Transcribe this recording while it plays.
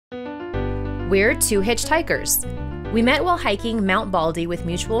We're two hitchhikers. We met while hiking Mount Baldy with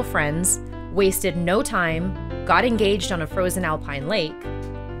mutual friends, wasted no time, got engaged on a frozen alpine lake,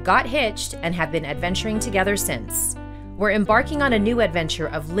 got hitched, and have been adventuring together since. We're embarking on a new adventure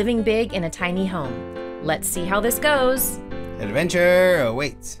of living big in a tiny home. Let's see how this goes. Adventure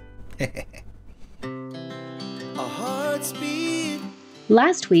awaits.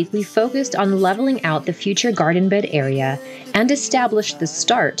 Last week, we focused on leveling out the future garden bed area and established the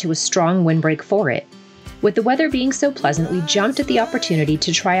start to a strong windbreak for it. With the weather being so pleasant, we jumped at the opportunity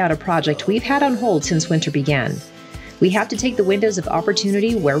to try out a project we've had on hold since winter began. We have to take the windows of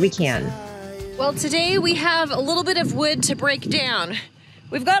opportunity where we can. Well, today we have a little bit of wood to break down.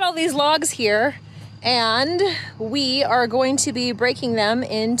 We've got all these logs here, and we are going to be breaking them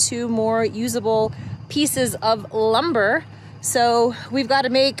into more usable pieces of lumber. So we've got to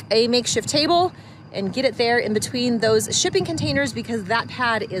make a makeshift table and get it there in between those shipping containers because that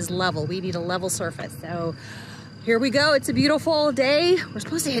pad is level. We need a level surface. So here we go. It's a beautiful day. We're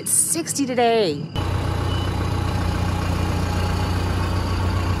supposed to hit 60 today.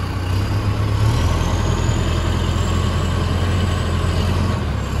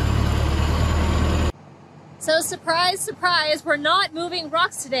 So surprise, surprise, we're not moving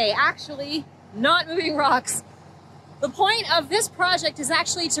rocks today. Actually, not moving rocks. The point of this project is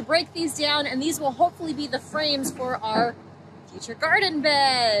actually to break these down, and these will hopefully be the frames for our future garden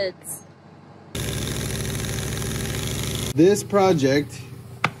beds. This project,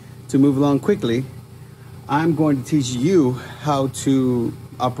 to move along quickly, I'm going to teach you how to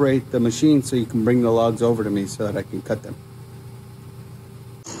operate the machine so you can bring the logs over to me so that I can cut them.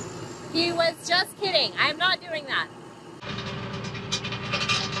 He was just kidding. I'm not doing that.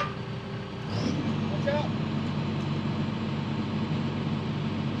 Watch out.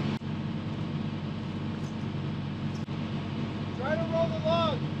 Try to roll the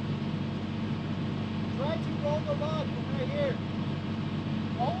log. Try to roll the log from right here.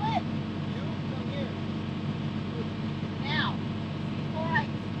 Roll it. You come here. Now. All right.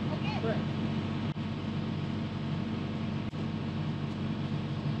 Okay. Right.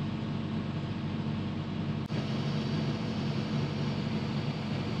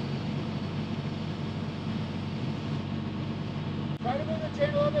 Try to move the chain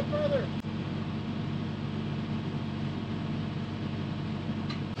a little bit further.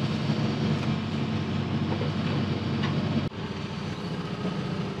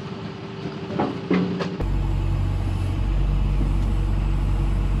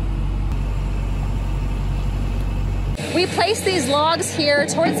 We placed these logs here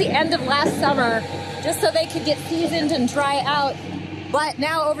towards the end of last summer just so they could get seasoned and dry out. But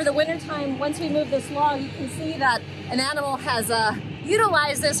now over the winter time, once we move this log, you can see that an animal has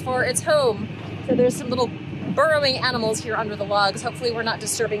utilized this for its home. So there's some little burrowing animals here under the logs. Hopefully we're not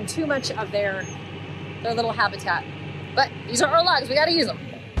disturbing too much of their little habitat. But these are our logs, we gotta use them.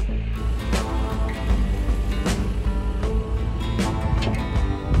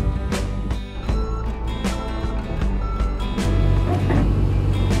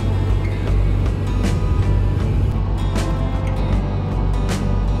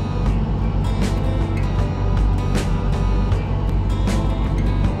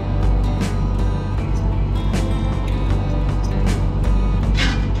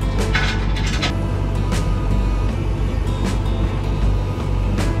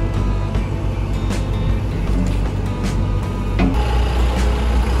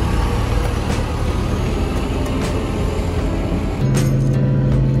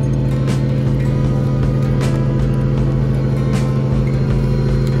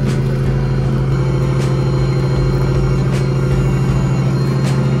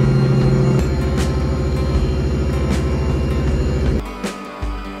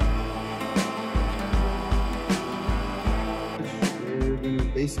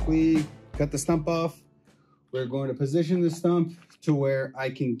 Basically cut the stump off. We're going to position the stump to where I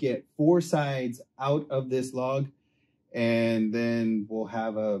can get 4 sides out of this log, and then we'll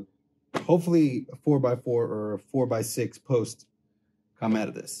have a hopefully a 4x4 or a 4x6 post come out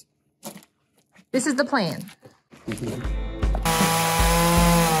of this. This is the plan.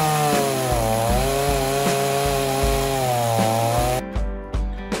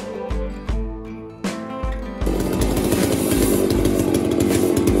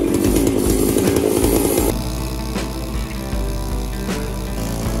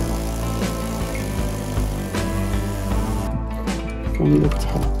 From the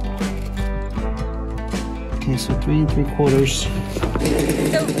top. Okay, so 3 3/4.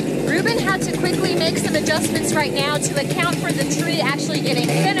 So Ruben had to quickly make some adjustments right now to account for the tree actually getting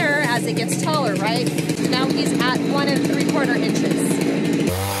thinner as it gets taller, right? So now he's at 1 3/4 inches.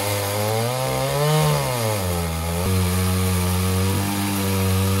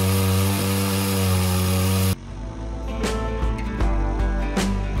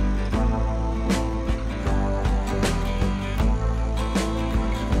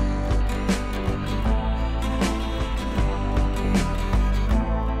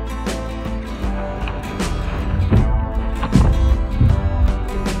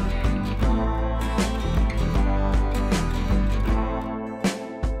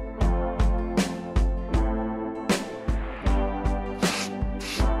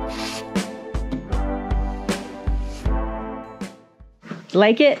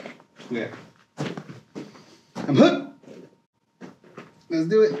 Like it? Yeah. I'm hooked. Let's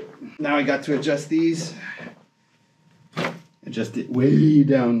do it. Now I got to adjust these. Adjust it way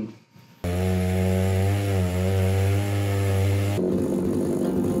down.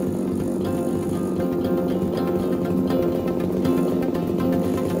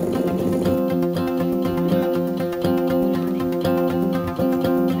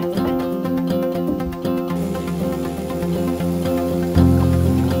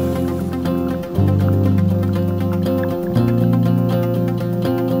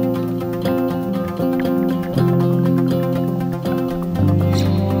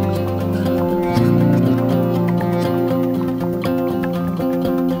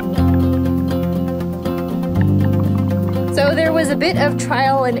 A bit of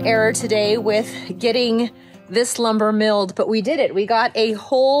trial and error today with getting this lumber milled, but we did it. We got a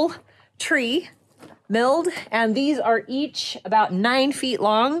whole tree milled, and these are each about 9 feet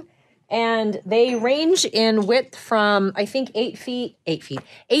long, and they range in width from, I think, 8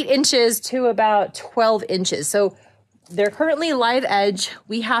 inches to about 12 inches. So they're currently live edge.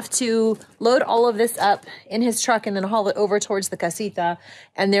 We have to load all of this up in his truck and then haul it over towards the casita,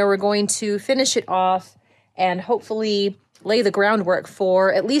 and then we're going to finish it off and hopefully lay the groundwork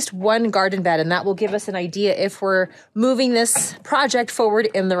for at least one garden bed, and that will give us an idea if we're moving this project forward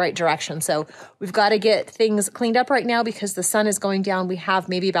in the right direction. So we've got to get things cleaned up right now because the sun is going down. We have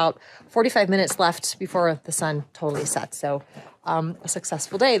maybe about 45 minutes left before the sun totally sets. So a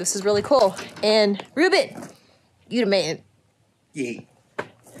successful day. This is really cool. And Ruben, you the man. Yeah.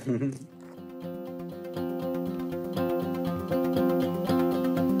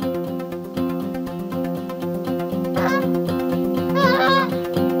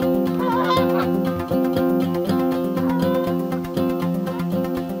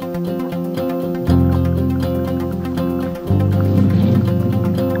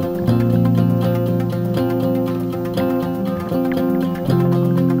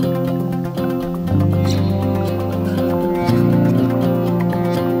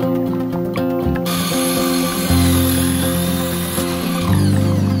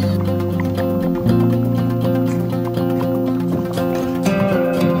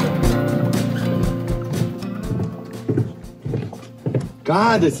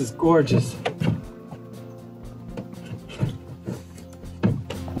 God, this is gorgeous.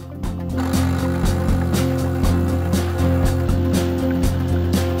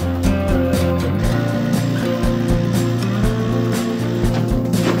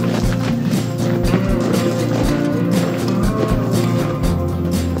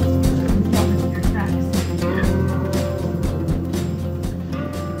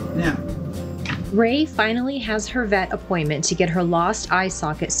 Ray finally has her vet appointment to get her lost eye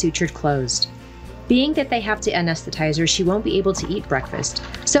socket sutured closed. Being that they have to anesthetize her, she won't be able to eat breakfast,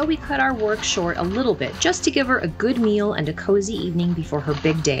 so we cut our work short a little bit just to give her a good meal and a cozy evening before her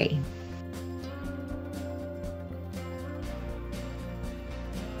big day.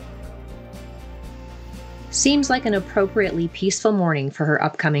 Seems like an appropriately peaceful morning for her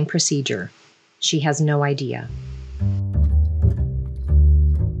upcoming procedure. She has no idea.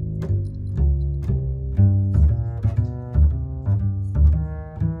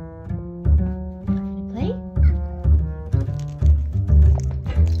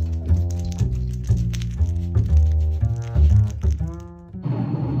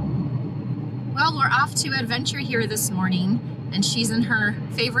 Well, we're off to adventure here this morning, and she's in her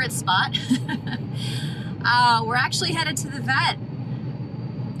favorite spot. We're actually headed to the vet.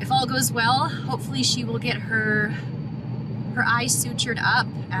 If all goes well, hopefully she will get her eyes sutured up,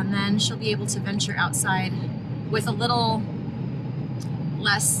 and then she'll be able to venture outside with a little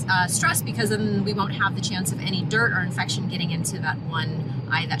less stress, because then we won't have the chance of any dirt or infection getting into that one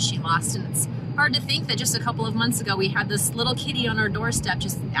eye that she lost. And it's hard to think that just a couple of months ago we had this little kitty on our doorstep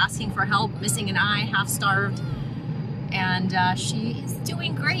just asking for help, missing an eye, half starved, and she is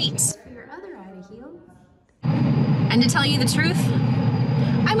doing great. For your other eye to heal. And to tell you the truth,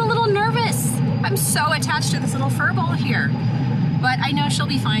 I'm a little nervous. I'm so attached to this little fur ball here, but I know she'll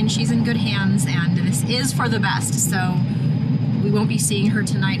be fine. She's in good hands, and this is for the best. So we won't be seeing her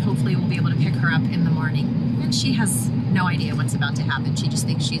tonight. Hopefully we'll be able to pick her up in the morning. And she has no idea what's about to happen. She just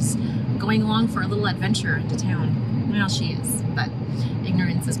thinks she's going along for a little adventure into town. Well, she is, but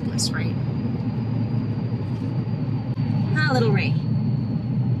ignorance is bliss, right? Ah, little Ray.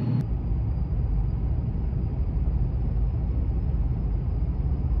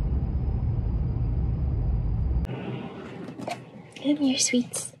 Come here,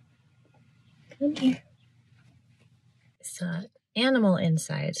 sweets. Come here. It's animal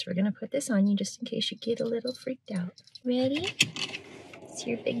inside, so we're gonna put this on you just in case you get a little freaked out. Ready? It's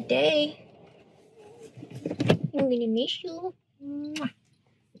your big day. I'm gonna miss you. Mwah.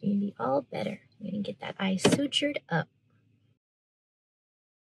 You're gonna be all better. I'm gonna get that eye sutured up.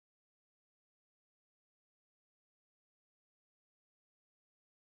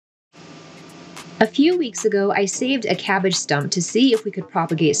 A few weeks ago, I saved a cabbage stump to see if we could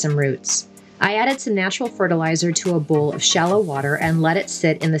propagate some roots. I added some natural fertilizer to a bowl of shallow water and let it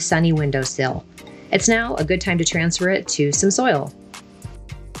sit in the sunny windowsill. It's now a good time to transfer it to some soil.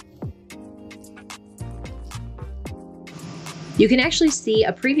 You can actually see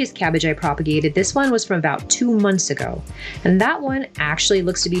a previous cabbage I propagated. This one was from about 2 months ago, and that one actually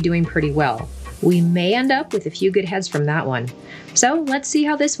looks to be doing pretty well. We may end up with a few good heads from that one. So let's see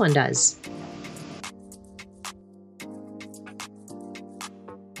how this one does.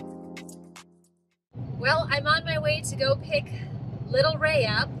 Well, I'm on my way to go pick little Ray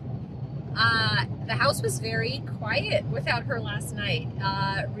up. The house was very quiet without her last night.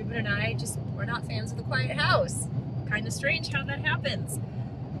 Ruben and I just were not fans of the quiet house. Kind of strange how that happens.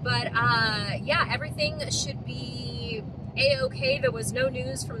 But yeah, everything should be a-okay. There was no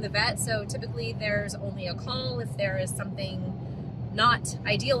news from the vet, so typically there's only a call if there is something not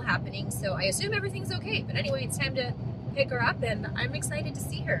ideal happening. So I assume everything's okay. But anyway, it's time to pick her up, and I'm excited to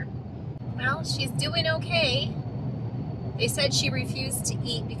see her. Well, she's doing okay. They said she refused to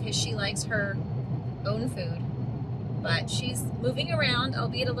eat because she likes her own food. But she's moving around,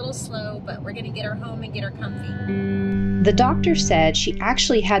 albeit a little slow, but we're gonna get her home and get her comfy. The doctor said she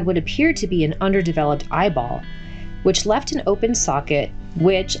actually had what appeared to be an underdeveloped eyeball, which left an open socket,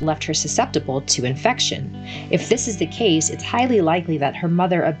 which left her susceptible to infection. If this is the case, it's highly likely that her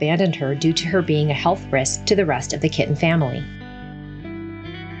mother abandoned her due to her being a health risk to the rest of the kitten family.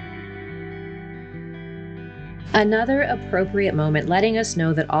 Another appropriate moment letting us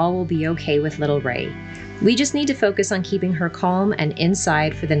know that all will be okay with little Ray. We just need to focus on keeping her calm and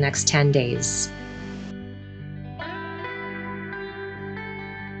inside for the next 10 days.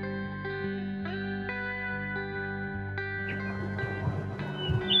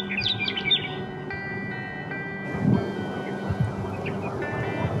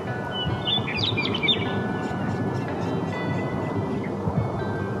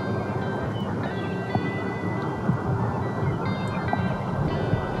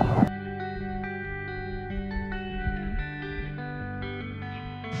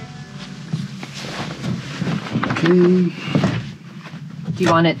 Okay. Do you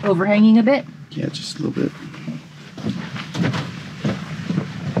want it overhanging a bit? Yeah, just a little bit.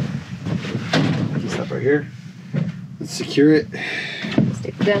 Stop right here. Let's secure it.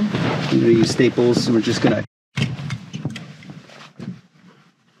 Staple down. I'm gonna use staples, so we're just gonna.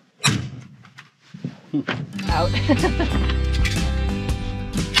 Out.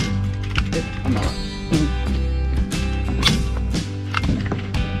 I'm out.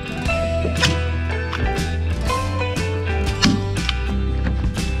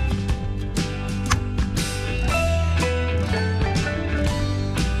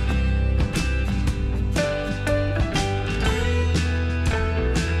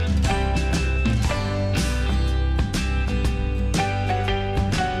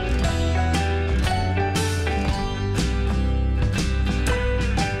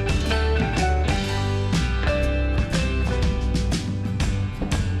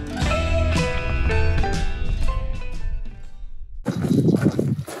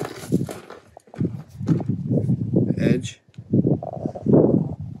 Edge.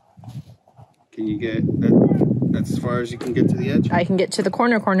 Can you get that? That's as far as you can get to the edge? I can get to the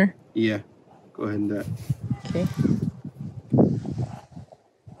corner. Yeah. Go ahead and do that. Okay.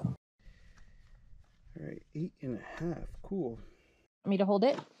 All right, 8.5. Cool. Want me to hold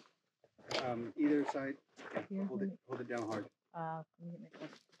it? Either side. Here. Hold it down hard. Let me get my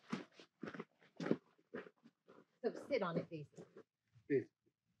phone. So sit on it, basically. Please.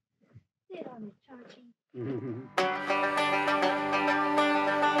 Sit on it, Chachi.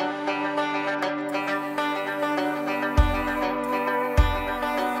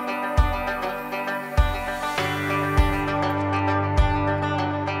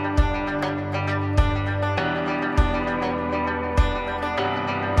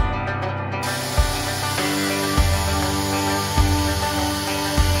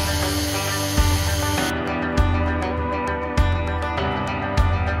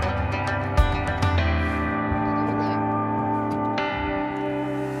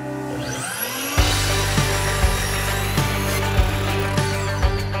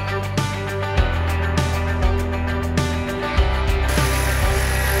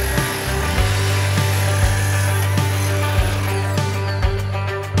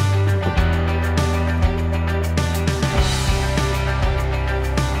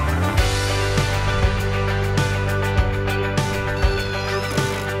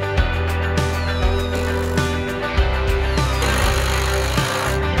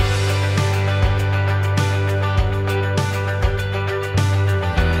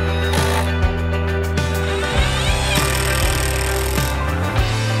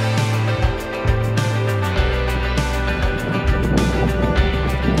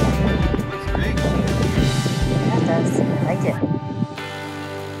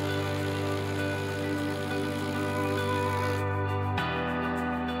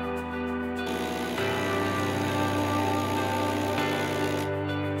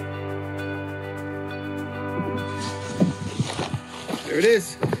 There it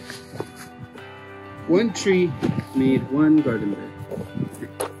is. One tree made one garden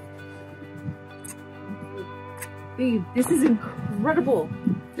bed. Babe, this is incredible.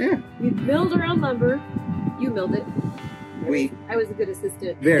 Yeah. We milled our own lumber. You milled it. Wait. I was a good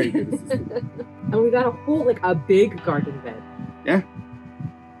assistant. Very good assistant. And we got a whole, like a big garden bed. Yeah.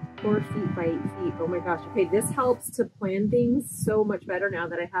 4 feet by 8 feet. Oh my gosh. Okay, this helps to plan things so much better now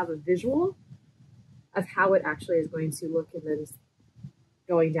that I have a visual of how it actually is going to look and then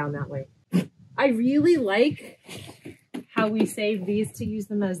going down that way. I really like how we save these to use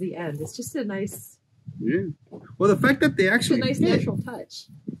them as the end. It's just a nice, Yeah. Well, the fact that they actually nice fit. natural touch.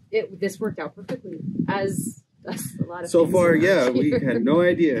 This worked out perfectly, as does a lot of So things far, around yeah, we here. had no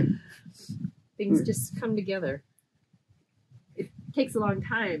idea. Things just come together. It takes a long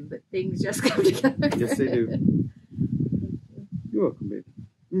time, but things just come together. Yes, they do. You're welcome, baby.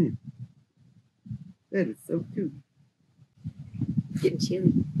 Mm. That is so cute. Getting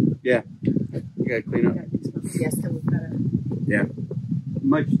chilly. Yeah. You gotta clean up. Yes, and we've got to. Yeah.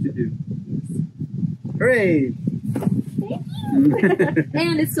 Much to do. Hooray!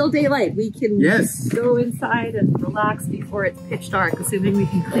 And it's still daylight. We can Yes. go inside and relax before it's pitch dark, assuming we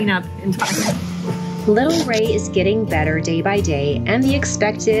can clean up in time. Little Ray is getting better day by day, and the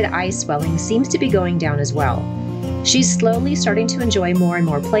expected eye swelling seems to be going down as well. She's slowly starting to enjoy more and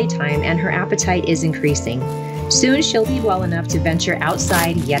more playtime, and her appetite is increasing. Soon she'll be well enough to venture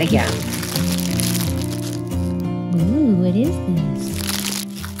outside yet again. Ooh, what is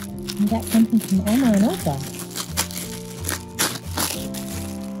this? I got something from Oma and Opa.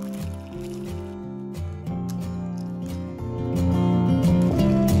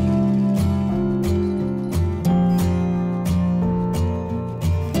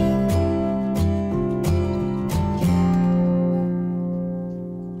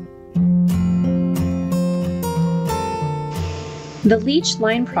 The leach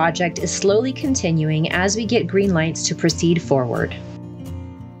line project is slowly continuing as we get green lights to proceed forward.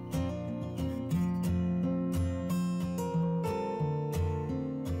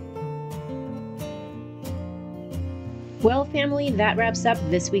 Well, family, that wraps up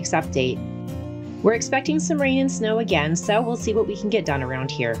this week's update. We're expecting some rain and snow again, so we'll see what we can get done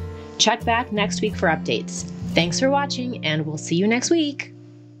around here. Check back next week for updates. Thanks for watching, and we'll see you next week.